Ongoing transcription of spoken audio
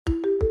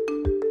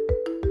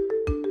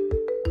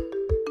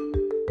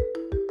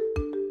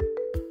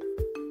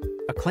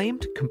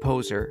Acclaimed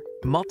composer,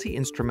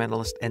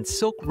 multi-instrumentalist, and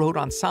Silk Road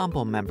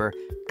Ensemble member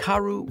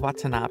Kaoru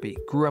Watanabe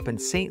grew up in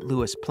St.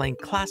 Louis playing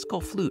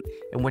classical flute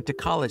and went to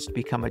college to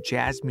become a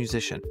jazz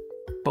musician.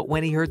 But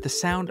when he heard the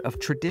sound of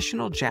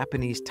traditional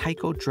Japanese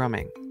Taiko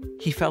drumming,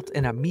 he felt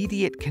an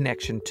immediate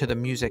connection to the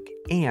music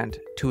and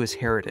to his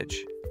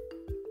heritage.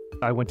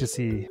 I went to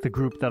see the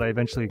group that I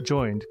eventually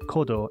joined,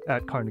 Kodo,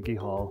 at Carnegie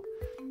Hall,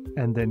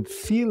 and then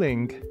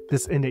feeling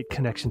this innate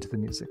connection to the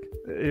music.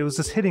 It was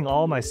just hitting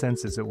all my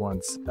senses at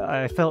once.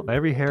 I felt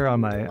every hair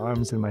on my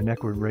arms and my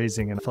neck were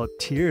raising, and I felt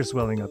tears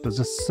welling up. It was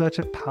just such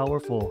a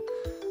powerful,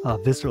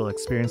 visceral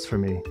experience for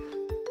me.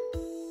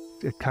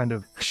 It kind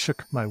of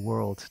shook my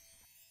world.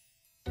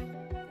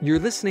 You're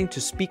listening to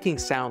Speaking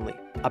Soundly,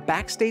 a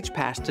backstage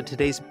pass to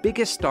today's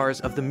biggest stars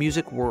of the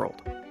music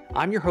world.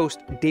 I'm your host,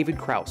 David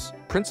Krause,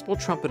 principal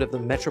trumpet of the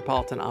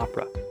Metropolitan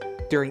Opera.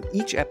 During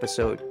each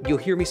episode, you'll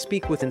hear me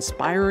speak with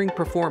inspiring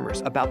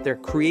performers about their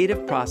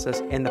creative process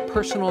and the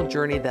personal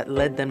journey that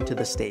led them to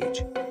the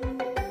stage.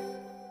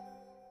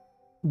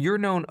 You're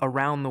known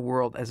around the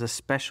world as a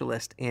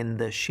specialist in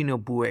the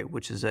Shinobue,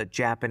 which is a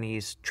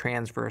Japanese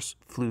transverse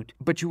flute,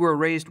 but you were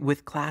raised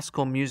with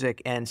classical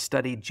music and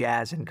studied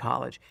jazz in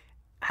college.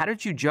 How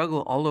did you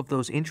juggle all of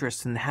those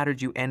interests, and how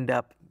did you end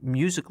up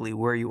musically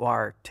where you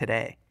are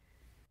today?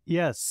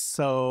 Yes,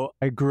 so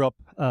I grew up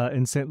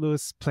in St.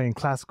 Louis playing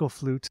classical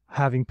flute,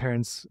 having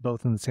parents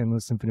both in the St.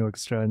 Louis Symphony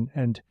Orchestra,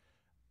 and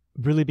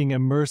really being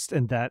immersed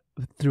in that.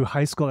 Through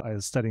high school, I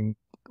was studying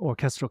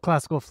orchestral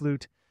classical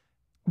flute.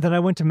 Then I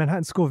went to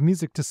Manhattan School of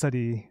Music to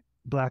study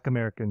Black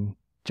American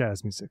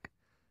jazz music.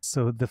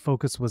 So the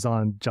focus was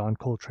on John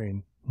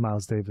Coltrane,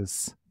 Miles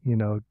Davis,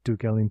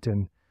 Duke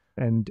Ellington,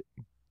 and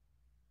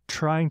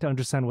trying to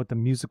understand what the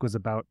music was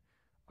about.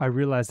 I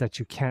realized that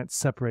you can't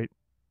separate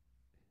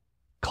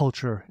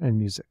culture and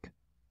music.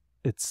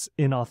 It's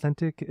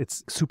inauthentic,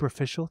 it's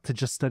superficial to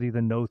just study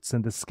the notes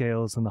and the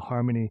scales and the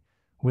harmony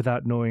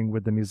without knowing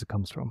where the music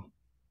comes from.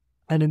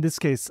 And in this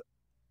case,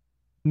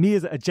 me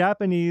as a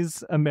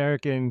Japanese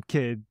American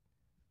kid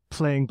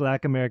playing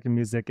Black American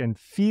music and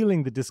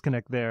feeling the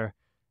disconnect there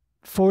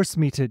forced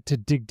me to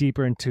dig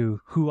deeper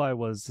into who I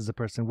was as a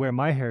person, where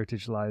my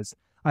heritage lies.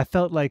 I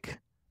felt like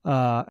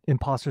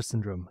imposter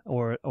syndrome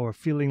or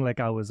feeling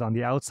like I was on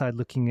the outside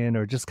looking in,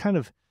 or just kind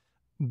of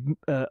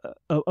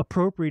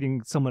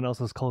appropriating someone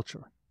else's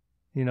culture,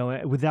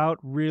 without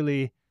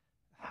really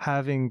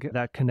having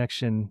that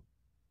connection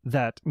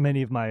that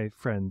many of my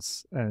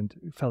friends and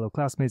fellow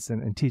classmates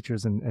and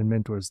teachers and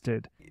mentors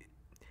did.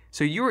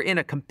 So you were in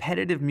a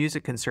competitive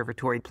music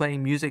conservatory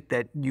playing music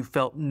that you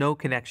felt no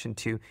connection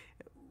to.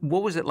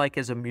 What was it like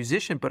as a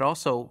musician, but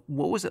also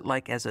what was it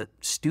like as a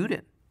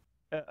student?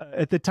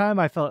 At the time,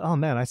 I felt, oh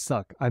man, I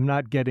suck. I'm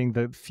not getting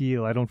the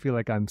feel. I don't feel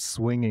like I'm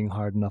swinging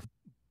hard enough.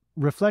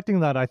 Reflecting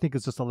that, I think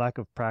it's just a lack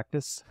of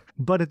practice.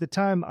 But at the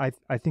time,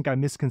 I think I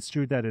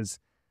misconstrued that as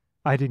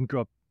I didn't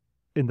grow up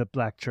in the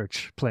Black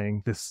church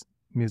playing this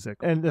music.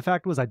 And the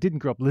fact was, I didn't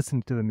grow up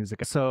listening to the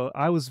music. So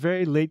I was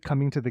very late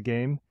coming to the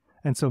game.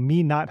 And so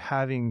me not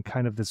having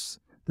kind of this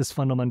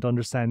fundamental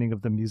understanding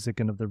of the music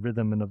and of the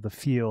rhythm and of the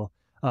feel,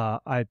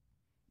 I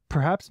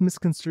perhaps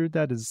misconstrued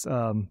that as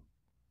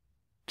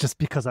just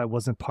because I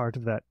wasn't part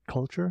of that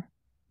culture.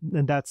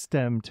 And that's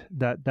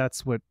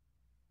what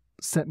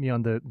sent me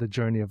on the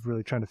journey of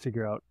really trying to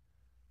figure out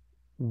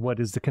what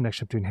is the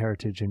connection between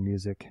heritage and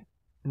music.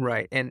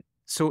 Right. And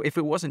so if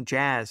it wasn't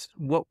jazz,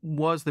 what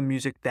was the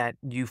music that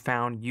you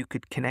found you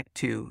could connect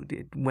to?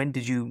 When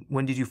did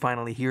you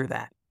finally hear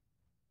that?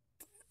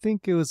 I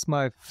think it was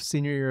my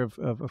senior year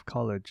of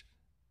college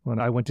when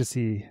I went to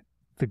see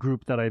the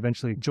group that I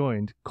eventually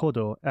joined,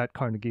 Kodo, at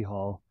Carnegie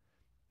Hall,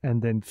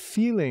 and then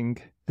feeling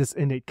this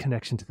innate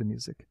connection to the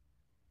music.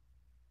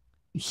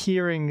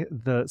 Hearing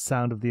the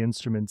sound of the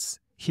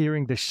instruments,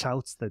 hearing the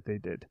shouts that they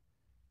did.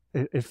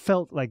 It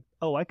felt like,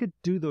 oh, I could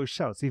do those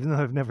shouts, even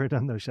though I've never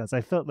done those shouts.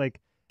 I felt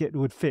like it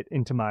would fit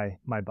into my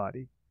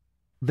body.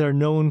 They're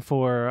known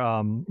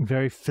for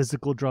very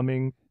physical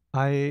drumming.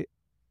 I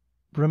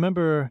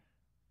remember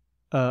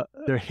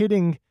they're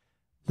hitting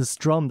this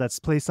drum that's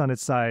placed on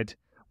its side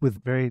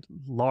with very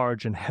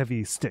large and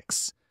heavy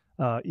sticks.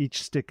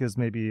 Each stick is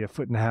maybe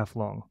 1.5 feet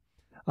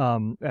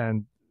long,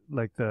 and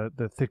like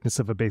the thickness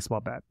of a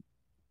baseball bat.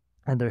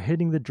 And they're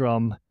hitting the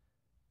drum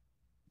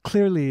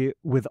clearly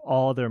with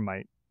all their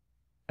might.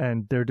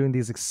 And they're doing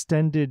these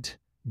extended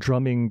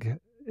drumming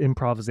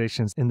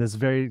improvisations in this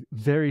very,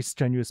 very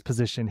strenuous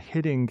position,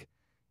 hitting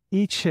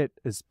each hit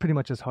as pretty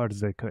much as hard as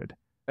they could.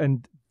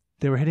 And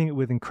they were hitting it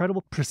with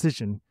incredible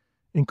precision,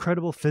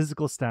 incredible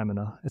physical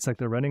stamina. It's like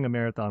they're running a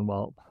marathon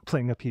while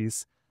playing a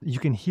piece. You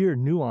can hear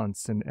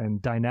nuance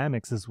and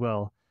dynamics as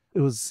well.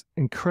 It was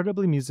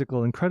incredibly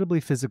musical, incredibly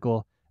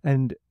physical,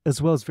 and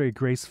as well as very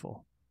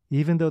graceful.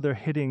 Even though they're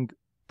hitting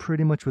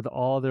pretty much with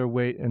all their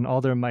weight and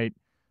all their might,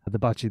 the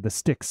bachi, the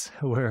sticks,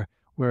 were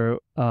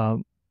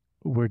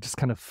just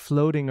kind of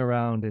floating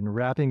around and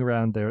wrapping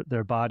around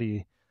their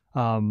body.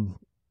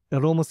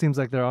 It almost seems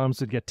like their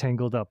arms would get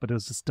tangled up, but it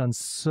was just done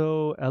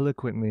so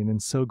eloquently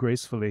and so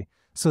gracefully.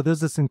 So there's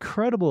this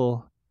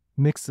incredible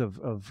mix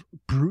of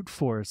brute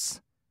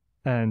force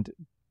and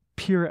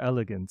pure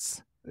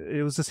elegance.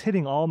 It was just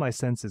hitting all my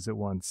senses at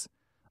once.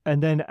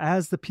 And then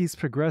as the piece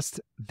progressed,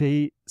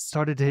 they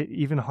started to hit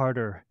even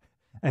harder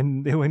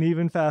and they went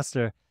even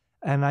faster.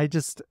 And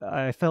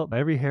I felt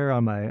every hair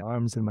on my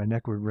arms and my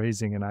neck were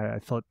raising, and I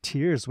felt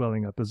tears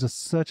welling up. It was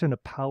just such a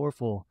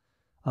powerful,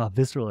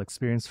 visceral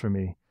experience for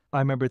me. I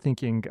remember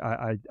thinking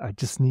I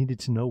just needed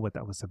to know what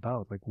that was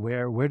about. Like,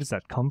 where does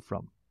that come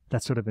from?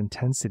 That sort of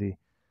intensity.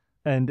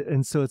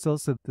 And so it's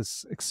also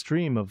this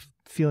extreme of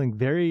feeling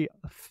very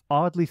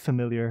oddly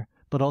familiar,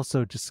 but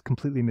also just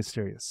completely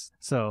mysterious.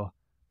 So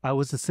I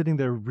was just sitting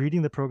there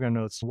reading the program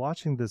notes,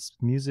 watching this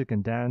music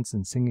and dance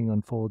and singing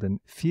unfold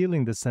and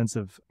feeling the sense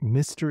of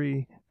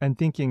mystery and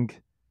thinking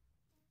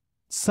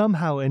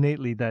somehow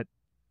innately that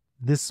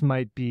this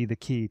might be the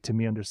key to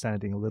me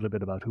understanding a little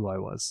bit about who I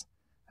was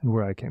and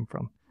where I came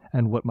from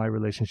and what my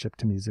relationship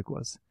to music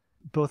was.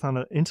 Both on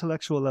an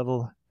intellectual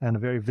level and a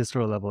very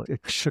visceral level,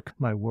 it shook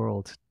my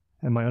world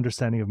and my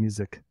understanding of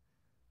music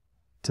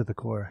to the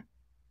core.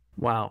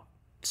 Wow.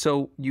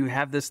 So you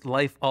have this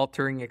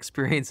life-altering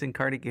experience in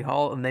Carnegie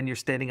Hall, and then you're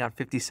standing on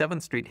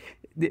 57th Street.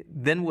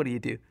 Then what do you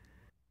do?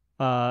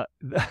 I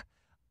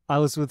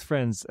was with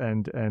friends,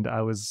 and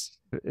I was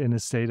in a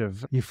state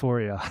of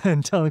euphoria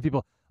and telling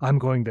people, I'm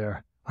going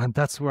there.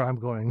 That's where I'm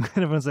going.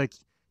 And everyone's like,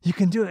 you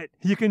can do it.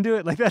 You can do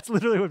it. Like, that's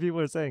literally what people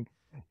are saying.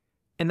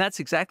 And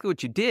that's exactly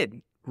what you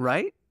did,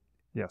 right?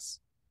 Yes.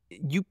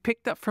 You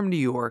picked up from New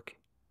York,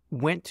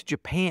 went to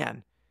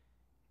Japan,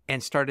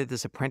 and started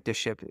this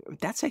apprenticeship.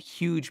 That's a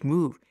huge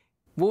move.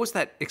 What was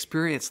that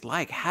experience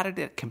like? How did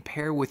it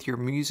compare with your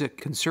music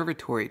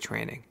conservatory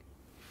training?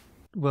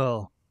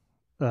 Well,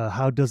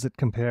 how does it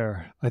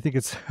compare? I think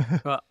it's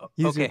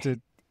easier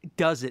to...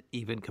 Does it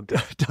even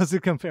compare? Does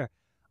it compare?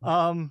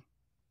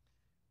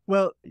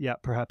 Well, yeah,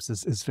 perhaps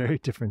is very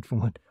different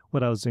from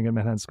what I was doing at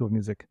Manhattan School of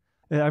Music.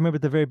 I remember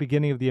at the very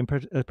beginning of the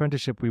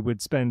apprenticeship, we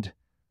would spend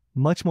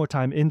much more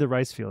time in the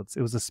rice fields.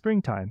 It was the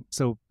springtime,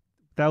 so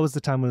that was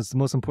the time when it was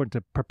most important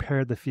to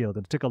prepare the field.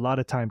 It took a lot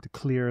of time to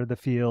clear the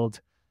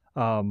field,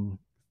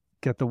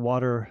 get the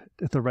water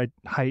at the right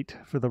height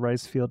for the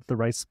rice field, the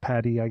rice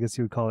paddy, I guess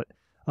you would call it.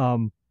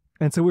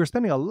 And so we were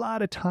spending a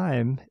lot of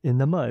time in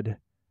the mud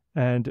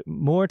and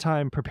more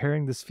time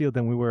preparing this field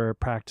than we were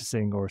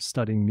practicing or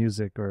studying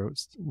music or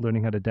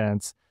learning how to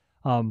dance.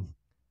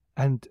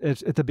 And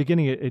at the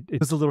beginning, it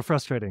was a little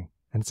frustrating.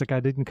 And it's like, I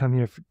didn't come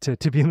here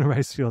to be in the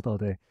rice field all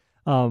day.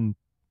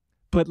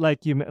 But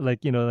like in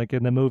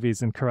the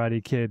movies in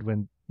Karate Kid,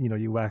 when,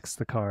 you wax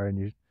the car and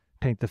you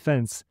paint the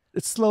fence,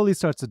 it slowly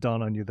starts to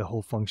dawn on you the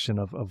whole function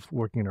of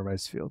working in a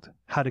rice field.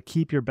 How to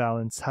keep your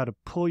balance, how to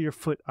pull your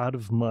foot out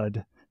of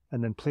mud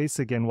and then place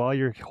again while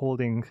you're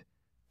holding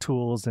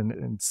tools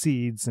and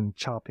seeds and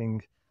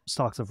chopping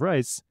stalks of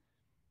rice.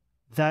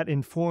 That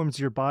informs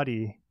your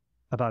body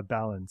about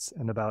balance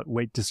and about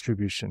weight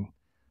distribution,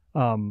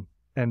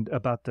 and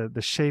about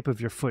the shape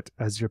of your foot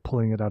as you're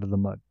pulling it out of the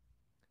mud.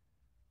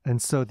 And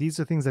so these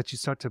are things that you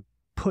start to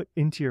put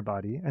into your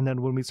body. And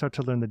then when we start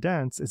to learn the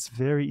dance, it's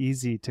very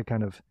easy to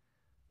kind of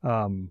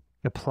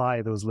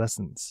apply those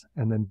lessons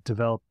and then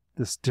develop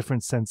this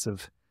different sense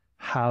of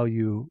how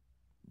you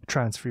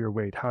transfer your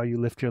weight, how you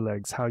lift your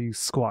legs, how you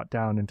squat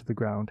down into the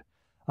ground.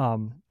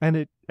 And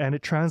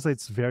it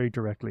translates very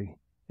directly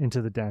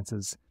into the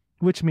dances,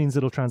 which means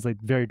it'll translate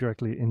very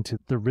directly into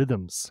the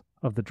rhythms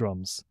of the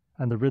drums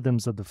and the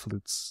rhythms of the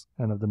flutes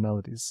and of the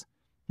melodies.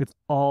 It's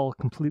all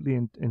completely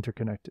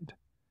interconnected.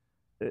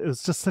 It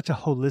was just such a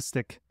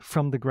holistic,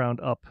 from the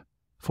ground up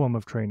form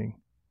of training.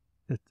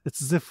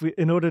 It's as if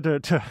in order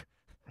to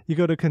you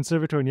go to a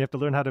conservatory and you have to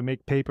learn how to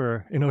make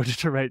paper in order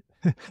to write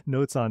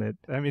notes on it.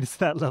 I mean, it's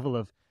that level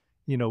of,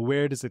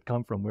 where does it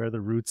come from? Where are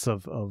the roots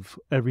of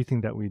everything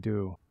that we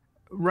do?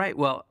 Right.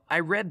 Well, I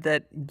read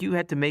that you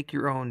had to make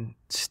your own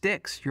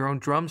sticks, your own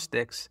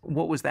drumsticks.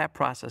 What was that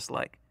process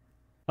like?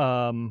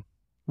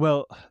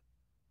 Well,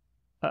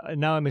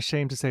 now I'm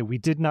ashamed to say we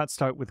did not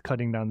start with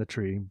cutting down the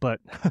tree, but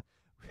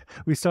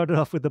we started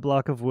off with a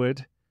block of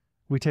wood.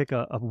 We take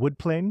a wood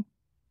plane,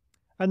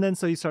 and then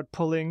so you start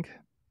pulling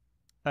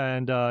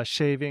and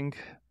shaving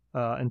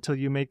until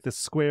you make the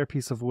square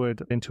piece of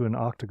wood into an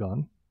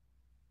octagon,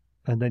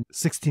 and then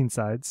 16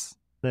 sides.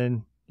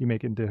 Then you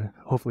make it into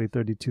hopefully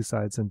 32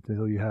 sides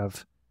until you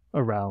have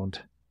a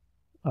round,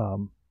 a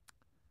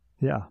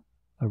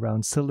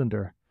round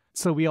cylinder.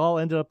 So we all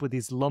ended up with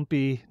these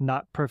lumpy,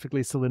 not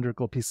perfectly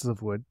cylindrical pieces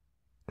of wood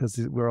because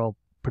we're all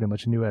pretty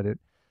much new at it.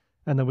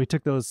 And then we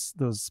took those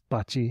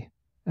bachi,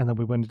 and then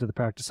we went into the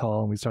practice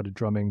hall and we started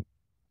drumming.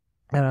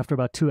 And after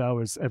about 2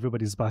 hours,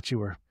 everybody's bachi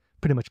were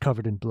pretty much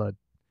covered in blood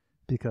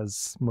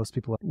because most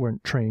people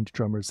weren't trained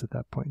drummers at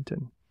that point.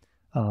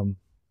 And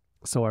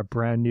so our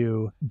brand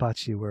new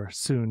bachi were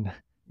soon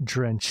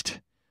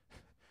drenched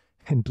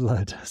in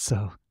blood.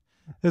 So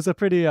it was a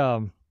pretty,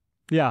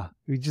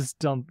 we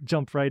just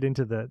jumped right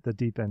into the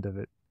deep end of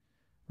it,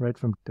 right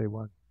from day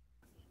one.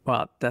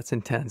 Wow, that's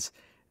intense.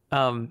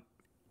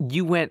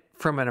 You went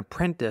from an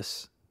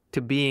apprentice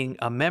to being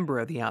a member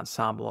of the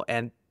ensemble,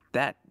 and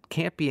that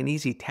can't be an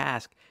easy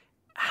task.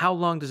 How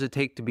long does it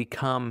take to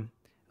become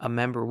a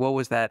member? What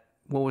was that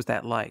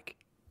like?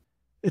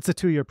 It's a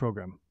 2-year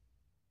program.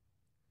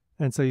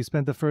 And so you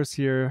spend the first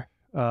year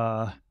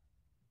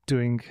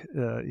doing,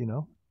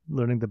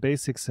 learning the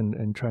basics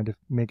and trying to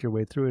make your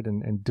way through it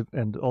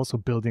and also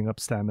building up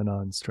stamina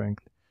and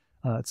strength.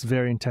 It's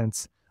very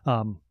intense.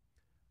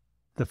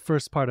 The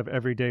first part of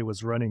every day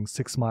was running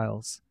 6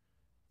 miles.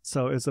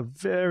 So it's a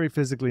very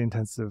physically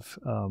intensive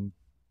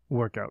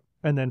workout.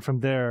 And then from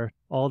there,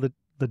 all the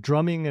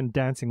drumming and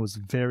dancing was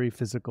very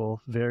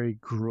physical, very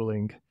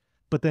grueling.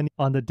 But then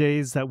on the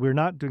days that we're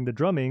not doing the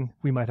drumming,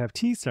 we might have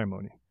tea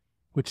ceremony,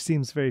 which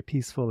seems very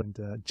peaceful and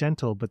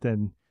gentle, but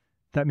then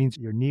that means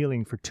you're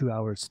kneeling for 2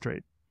 hours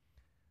straight.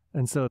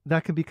 And so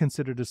that can be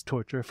considered as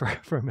torture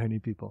for many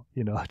people,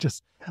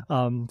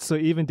 so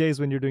even days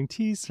when you're doing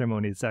tea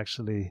ceremony, it's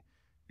actually,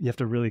 you have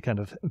to really kind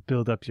of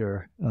build up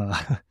your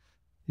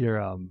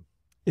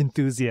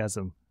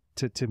enthusiasm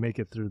to make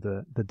it through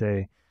the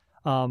day.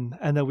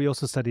 And then we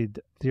also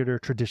studied theater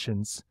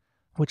traditions,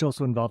 which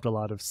also involved a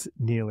lot of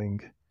kneeling,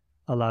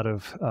 a lot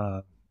of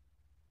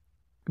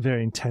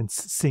very intense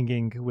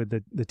singing with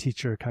the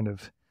teacher kind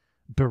of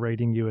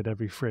berating you at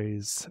every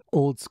phrase,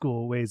 old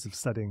school ways of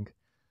studying.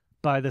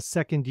 By the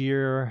second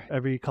year,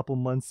 every couple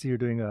months, you're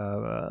doing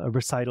a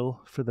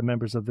recital for the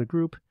members of the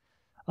group.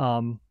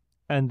 And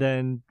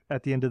then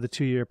at the end of the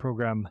 2-year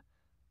program,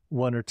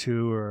 1 or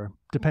 2, or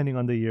depending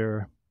on the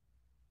year,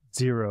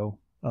 0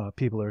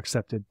 people are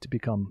accepted to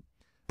become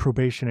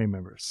probationary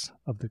members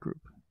of the group.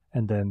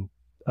 And then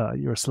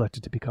you're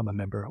selected to become a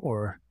member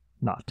or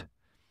not.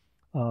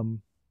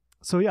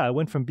 So yeah, I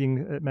went from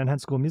being at Manhattan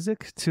School of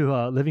Music to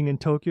living in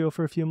Tokyo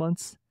for a few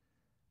months,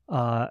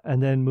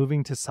 and then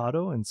moving to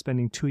Sado and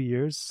spending 2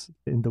 years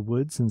in the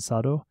woods in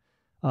Sado.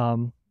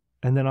 And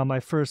then on my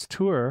first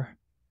tour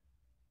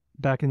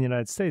back in the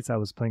United States, I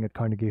was playing at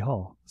Carnegie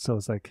Hall. So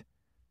it's like,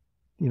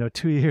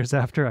 2 years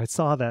after I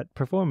saw that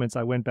performance,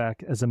 I went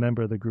back as a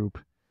member of the group.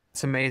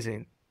 It's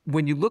amazing.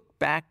 When you look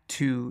back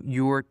to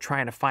your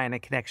trying to find a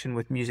connection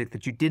with music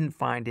that you didn't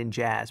find in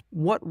jazz,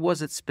 what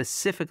was it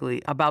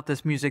specifically about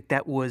this music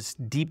that was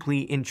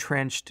deeply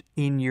entrenched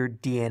in your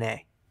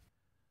DNA?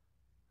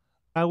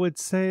 I would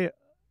say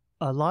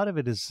a lot of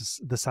it is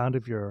just the sound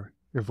of your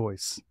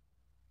voice.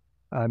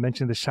 I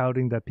mentioned the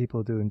shouting that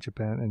people do in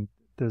Japan, and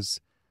there's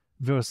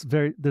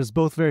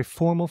both very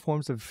formal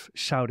forms of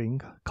shouting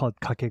called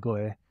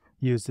kakegoe,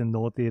 used in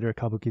Noh theater,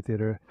 kabuki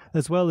theater,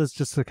 as well as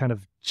just the kind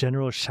of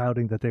general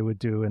shouting that they would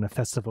do in a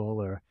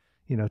festival or,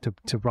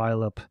 to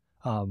rile up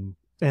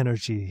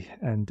energy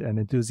and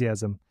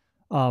enthusiasm.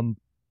 And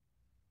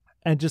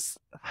just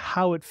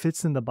how it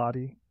fits in the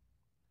body.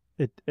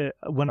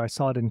 When I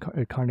saw it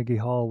at Carnegie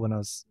Hall when I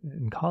was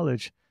in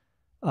college,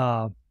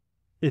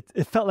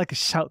 it felt like a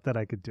shout that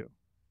I could do.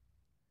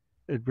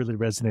 It really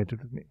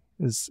resonated with me,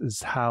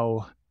 is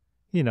how,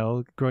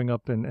 growing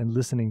up and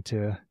listening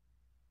to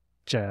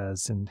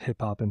jazz and hip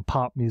hop and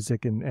pop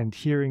music and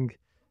hearing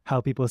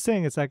how people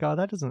sing, it's like, I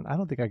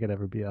don't think I could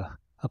ever be a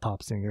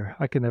pop singer.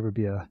 I could never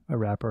be a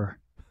rapper.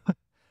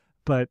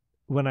 But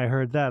when I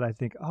heard that, I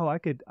think,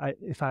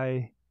 if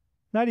I,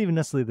 not even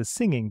necessarily the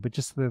singing, but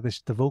just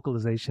the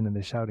vocalization and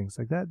the shouting, it's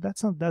like that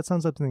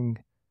sounds something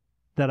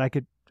that I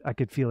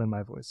could feel in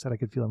my voice, that I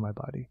could feel in my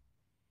body.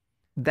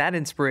 That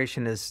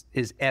inspiration is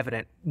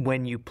evident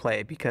when you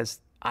play,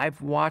 because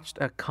I've watched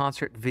a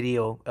concert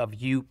video of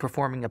you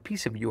performing a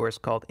piece of yours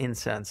called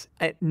Incense.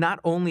 Not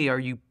only are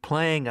you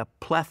playing a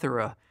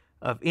plethora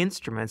of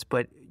instruments,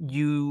 but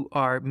you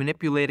are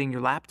manipulating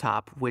your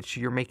laptop, which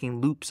you're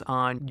making loops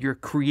on, you're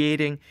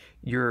creating,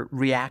 you're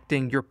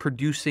reacting, you're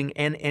producing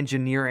and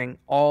engineering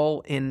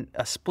all in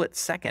a split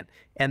second.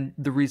 And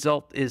the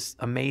result is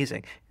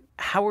amazing.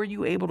 How are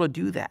you able to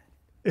do that?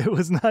 It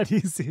was not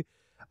easy.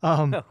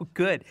 Oh,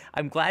 good.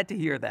 I'm glad to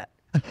hear that.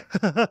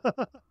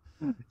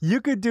 You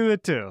could do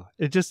it too.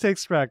 It just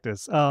takes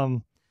practice.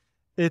 I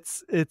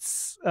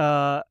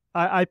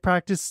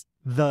practice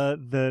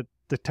the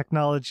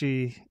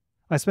technology.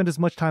 I spend as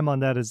much time on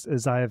that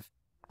as I have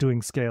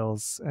doing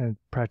scales and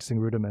practicing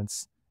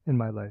rudiments in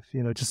my life.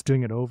 Just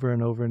doing it over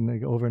and over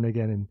and over and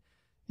again, and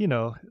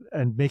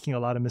and making a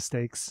lot of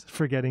mistakes,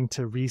 forgetting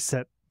to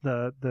reset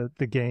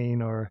the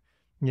gain, or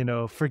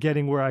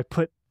forgetting where I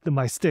put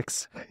my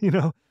sticks.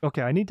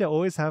 Okay, I need to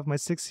always have my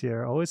sticks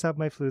here, always have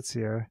my flutes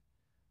here.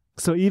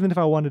 So even if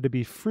I wanted to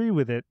be free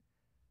with it,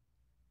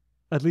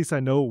 at least I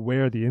know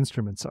where the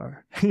instruments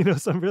are.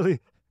 Some really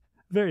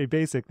very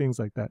basic things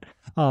like that.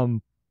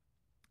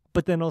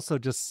 But then also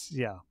just,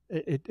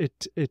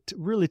 it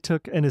really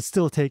took, and is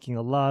still taking,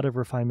 a lot of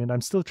refinement.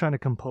 I'm still trying to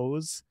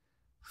compose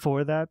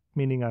for that,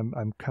 meaning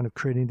I'm kind of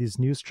creating these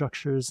new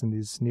structures and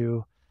these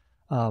new,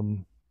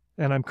 and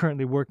I'm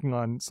currently working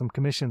on some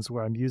commissions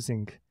where I'm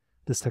using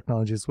this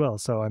technology as well.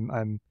 So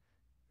I'm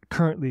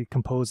currently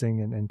composing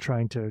and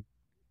trying to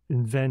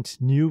invent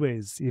new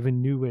ways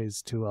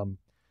to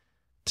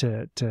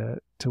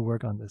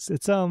work on this.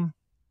 It's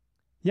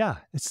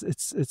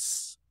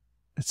it's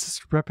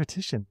just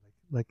repetition,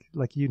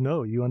 like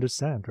you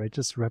understand, right?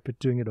 Just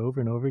doing it over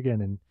and over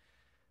again, and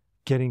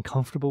getting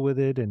comfortable with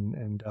it,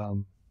 and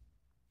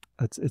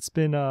it's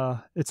been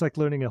it's like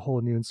learning a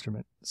whole new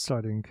instrument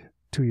starting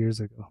 2 years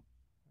ago.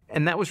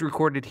 And that was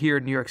recorded here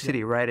in New York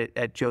City, right,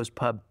 at Joe's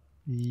Pub?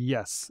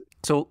 Yes.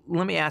 So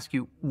let me ask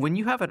you, when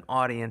you have an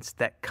audience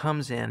that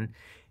comes in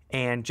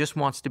and just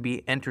wants to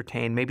be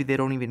entertained, maybe they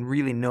don't even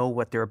really know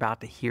what they're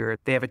about to hear.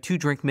 They have a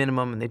 2-drink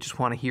minimum and they just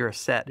want to hear a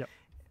set. Yep.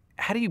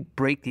 How do you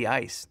break the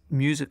ice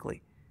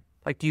musically?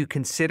 Like, do you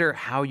consider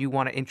how you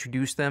want to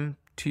introduce them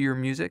to your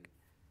music?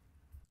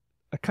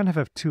 I kind of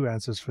have 2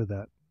 answers for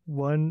that.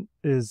 One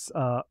is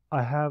I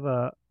have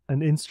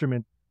an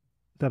instrument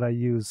that I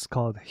use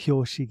called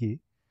hyoshigi,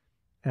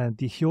 and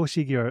the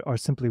hyoshigi are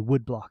simply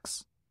wood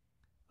blocks.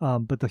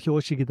 But the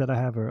hyoshigi that I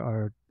have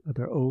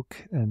they're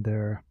oak, and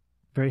they're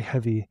very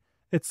heavy.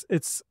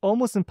 It's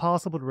almost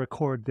impossible to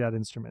record that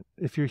instrument.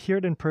 If you hear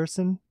it in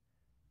person,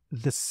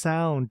 the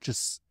sound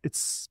it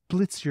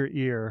splits your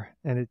ear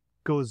and it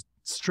goes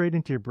straight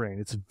into your brain.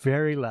 It's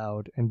very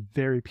loud and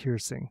very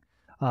piercing.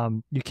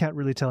 You can't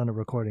really tell in a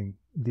recording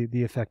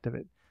the effect of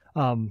it.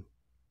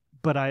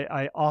 But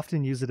I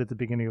often use it at the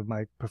beginning of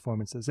my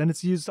performances, and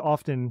it's used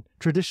often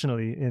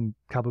traditionally in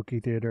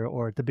kabuki theater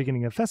or at the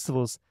beginning of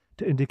festivals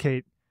to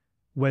indicate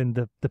when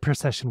the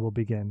procession will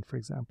begin, for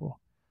example.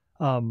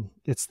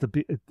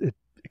 It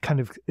kind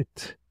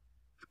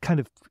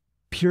of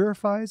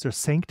purifies or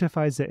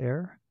sanctifies the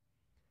air,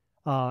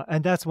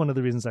 and that's one of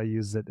the reasons I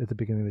use it at the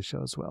beginning of the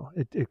show as well.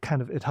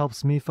 It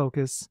helps me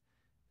focus.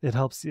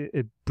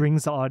 It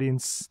brings the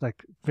audience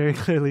like very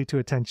clearly to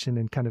attention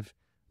and kind of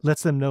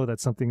lets them know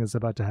that something is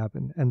about to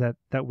happen and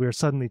that we're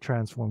suddenly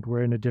transformed.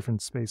 We're in a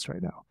different space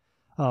right now.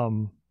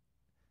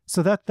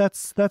 So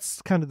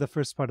that's kind of the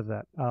first part of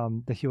that,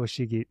 the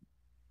hyoshigi.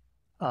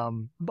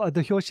 But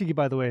the hyoshigi,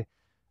 by the way,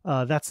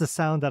 that's the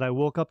sound that I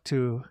woke up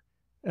to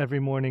every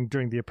morning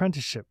during the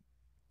apprenticeship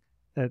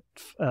at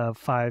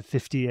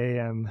 5:50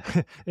 a.m.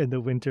 in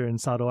the winter in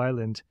Sado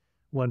Island.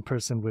 One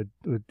person would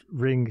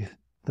ring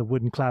the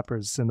wooden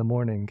clappers in the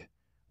morning,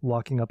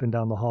 walking up and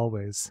down the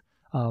hallways.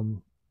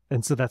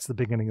 And so that's the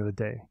beginning of the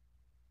day.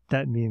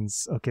 That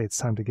means, okay, it's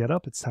time to get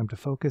up, it's time to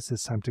focus,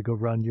 it's time to go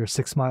run your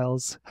 6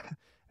 miles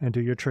and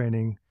do your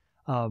training.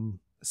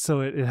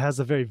 So it has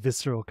a very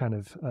visceral kind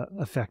of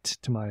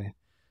effect to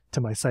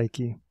my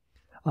psyche,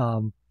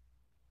 my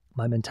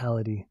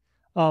mentality.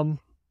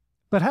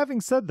 But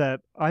having said that,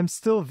 I'm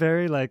still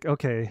very like,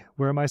 okay,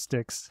 where are my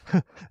sticks?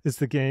 Is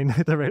the gain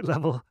at the right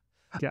level?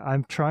 Yeah,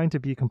 I'm trying to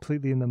be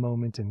completely in the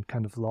moment and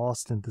kind of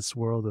lost in this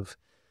world of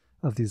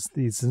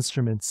these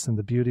instruments and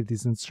the beauty of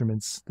these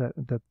instruments,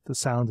 that the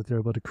sound that they're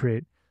able to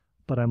create.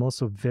 But I'm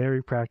also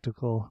very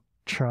practical,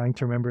 trying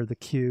to remember the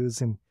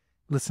cues and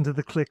listen to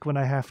the click when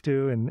I have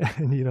to, and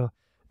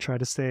try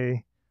to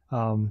stay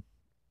on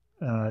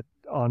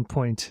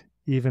point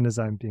even as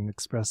I'm being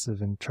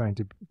expressive and trying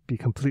to be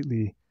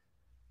completely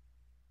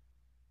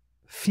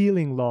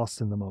feeling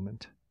lost in the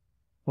moment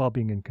while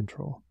being in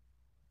control.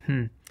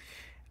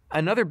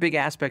 Another big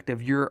aspect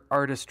of your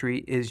artistry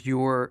is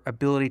your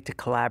ability to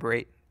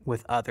collaborate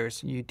with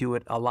others. You do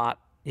it a lot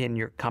in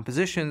your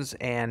compositions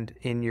and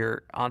in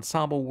your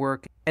ensemble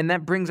work. And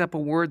that brings up a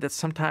word that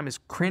sometimes is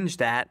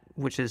cringed at,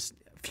 which is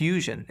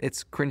fusion.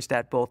 It's cringed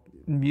at both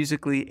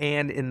musically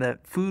and in the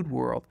food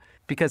world,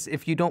 because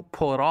if you don't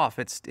pull it off,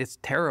 it's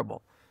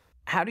terrible.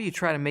 How do you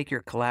try to make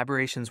your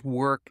collaborations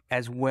work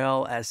as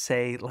well as,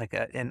 say, like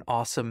an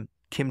awesome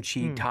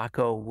kimchi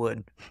taco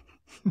would?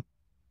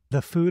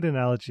 The food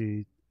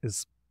analogy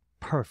is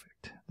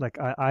perfect. Like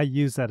I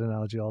use that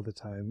analogy all the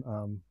time.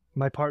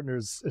 My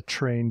partner's a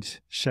trained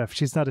chef.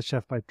 She's not a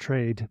chef by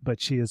trade,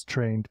 but she is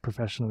trained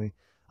professionally.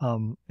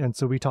 And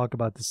so we talk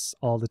about this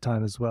all the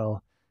time as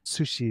well.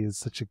 Sushi is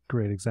such a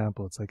great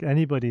example. It's like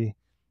anybody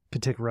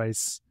could take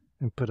rice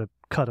and put a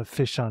cut of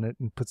fish on it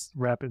and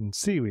wrap it in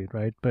seaweed,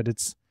 right? But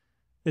it's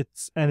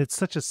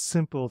such a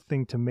simple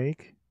thing to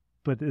make,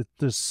 but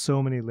there's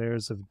so many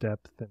layers of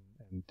depth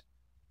and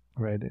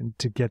right, and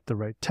to get the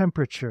right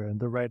temperature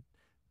and the right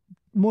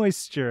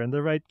moisture and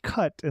the right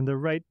cut and the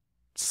right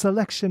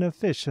selection of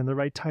fish and the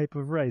right type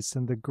of rice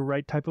and the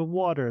right type of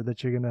water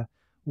that you're going to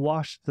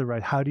wash the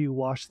rice. How do you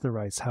wash the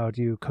rice? How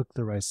do you cook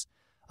the rice?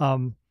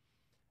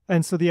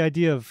 And so the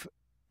idea of,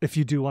 if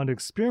you do want to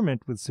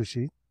experiment with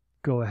sushi,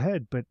 go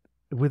ahead, but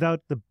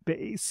without the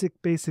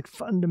basic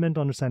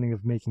fundamental understanding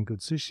of making good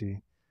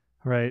sushi,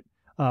 right?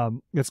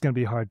 It's going to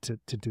be hard to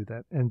do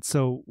that. And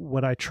so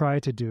what I try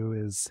to do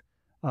is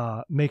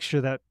make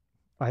sure that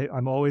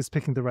I'm always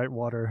picking the right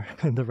water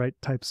and the right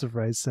types of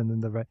rice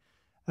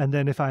and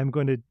then if I'm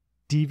going to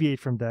deviate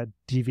from that,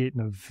 deviate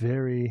in a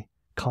very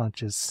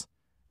conscious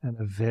and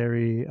a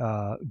very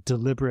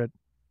deliberate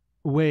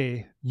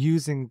way,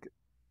 using,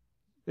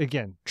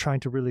 again, trying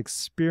to really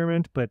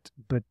experiment, but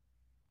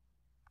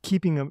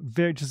keeping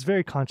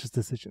very conscious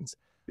decisions.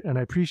 And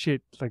I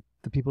appreciate like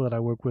the people that I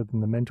work with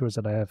and the mentors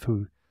that I have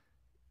who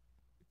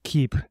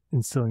keep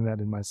instilling that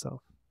in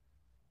myself,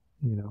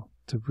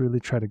 to really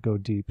try to go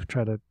deep,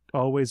 try to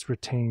always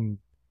retain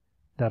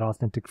that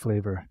authentic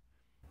flavor.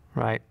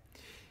 Right.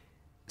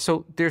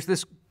 So there's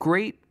this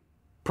great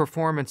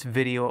performance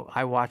video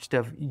I watched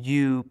of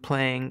you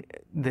playing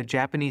the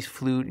Japanese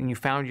flute, and you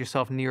found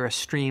yourself near a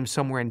stream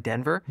somewhere in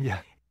Denver. Yeah.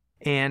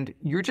 And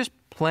you're just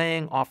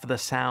playing off of the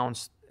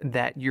sounds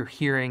that you're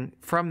hearing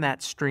from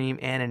that stream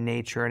and in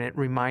nature. And it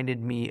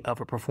reminded me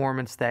of a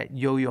performance that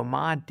Yo-Yo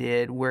Ma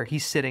did, where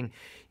he's sitting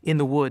in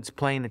the woods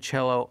playing the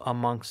cello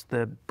amongst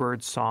the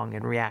bird song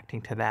and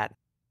reacting to that.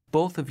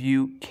 Both of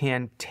you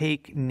can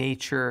take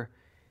nature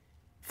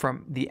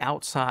from the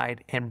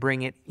outside and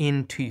bring it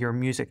into your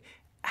music.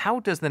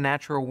 How does the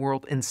natural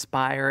world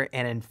inspire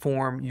and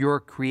inform your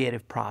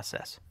creative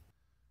process?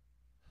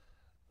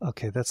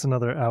 Okay, that's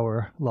another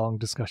hour-long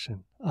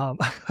discussion.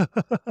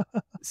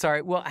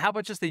 Sorry, well, how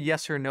about just a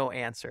yes or no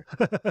answer?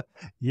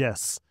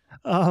 Yes.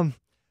 Well,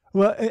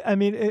 I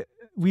mean,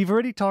 we've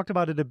already talked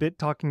about it a bit,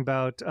 talking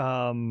about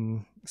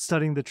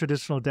studying the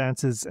traditional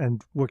dances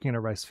and working in a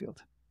rice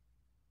field,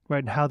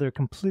 right? And how they're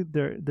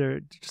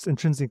just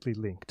intrinsically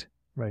linked,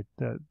 right?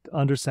 The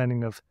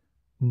understanding of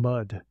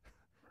mud,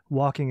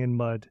 walking in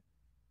mud,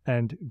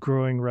 and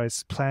growing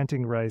rice,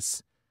 planting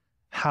rice,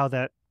 how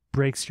that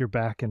breaks your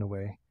back in a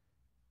way,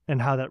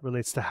 and how that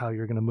relates to how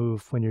you're going to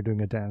move when you're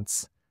doing a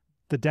dance.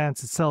 The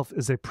dance itself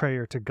is a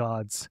prayer to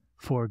gods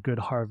for a good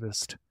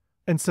harvest.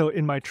 And so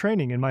in my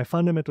training, in my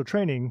fundamental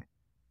training,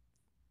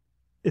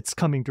 it's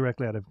coming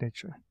directly out of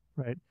nature,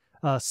 right?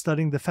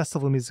 Studying the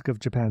festival music of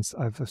Japan,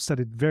 I've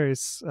studied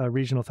various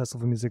regional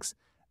festival musics,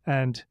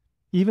 and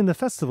even the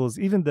festivals,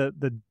 even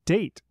the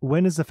date,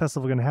 when is the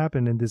festival going to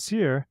happen in this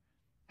year,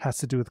 has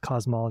to do with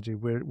cosmology,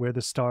 where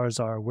the stars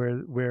are,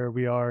 where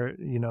we are,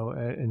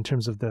 in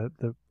terms of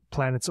the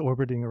planets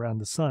orbiting around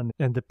the sun.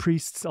 And the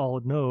priests all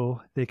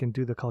know, they can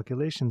do the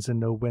calculations and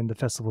know when the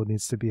festival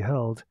needs to be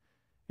held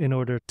in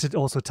order to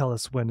also tell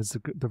us when is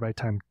the right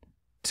time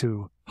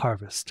to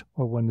harvest,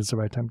 or when is the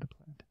right time to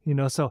plant.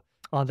 So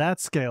on that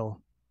scale,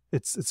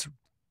 it's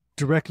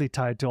directly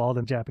tied to all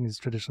the Japanese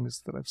traditional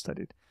music that I've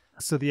studied.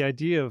 So the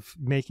idea of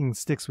making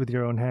sticks with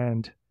your own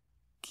hand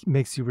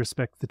makes you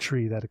respect the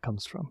tree that it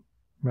comes from,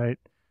 right?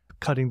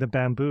 Cutting the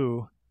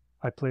bamboo,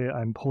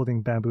 I'm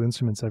holding bamboo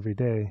instruments every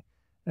day,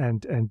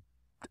 and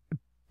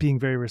being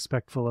very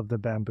respectful of the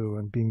bamboo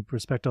and being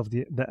respectful of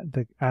the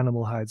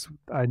animal hides.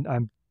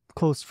 I'm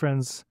close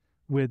friends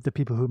with the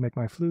people who make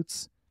my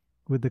flutes,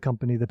 with the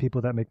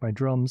people that make my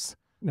drums,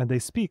 and they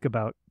speak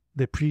about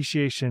the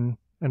appreciation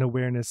and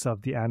awareness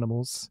of the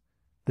animals,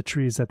 the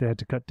trees that they had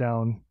to cut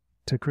down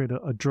to create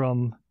a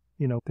drum.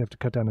 They have to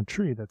cut down a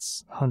tree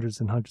that's hundreds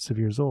and hundreds of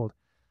years old,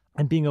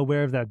 and being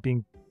aware of that,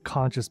 being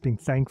conscious, being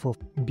thankful,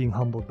 being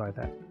humbled by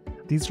that.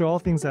 These are all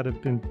things that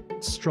have been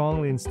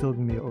strongly instilled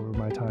in me over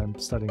my time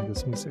studying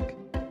this music.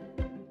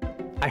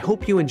 I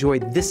hope you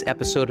enjoyed this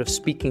episode of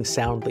Speaking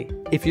Soundly.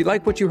 If you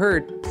like what you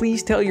heard,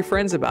 please tell your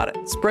friends about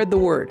it. Spread the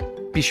word.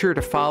 Be sure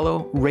to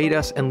follow, rate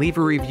us, and leave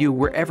a review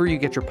wherever you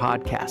get your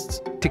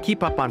podcasts. To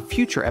keep up on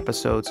future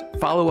episodes,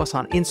 follow us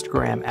on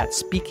Instagram at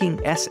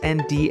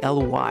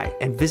SpeakingSNDLY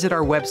and visit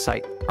our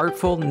website,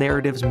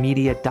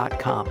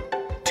 artfulnarrativesmedia.com.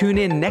 Tune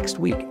in next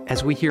week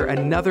as we hear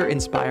another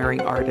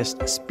inspiring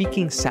artist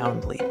speaking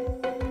soundly.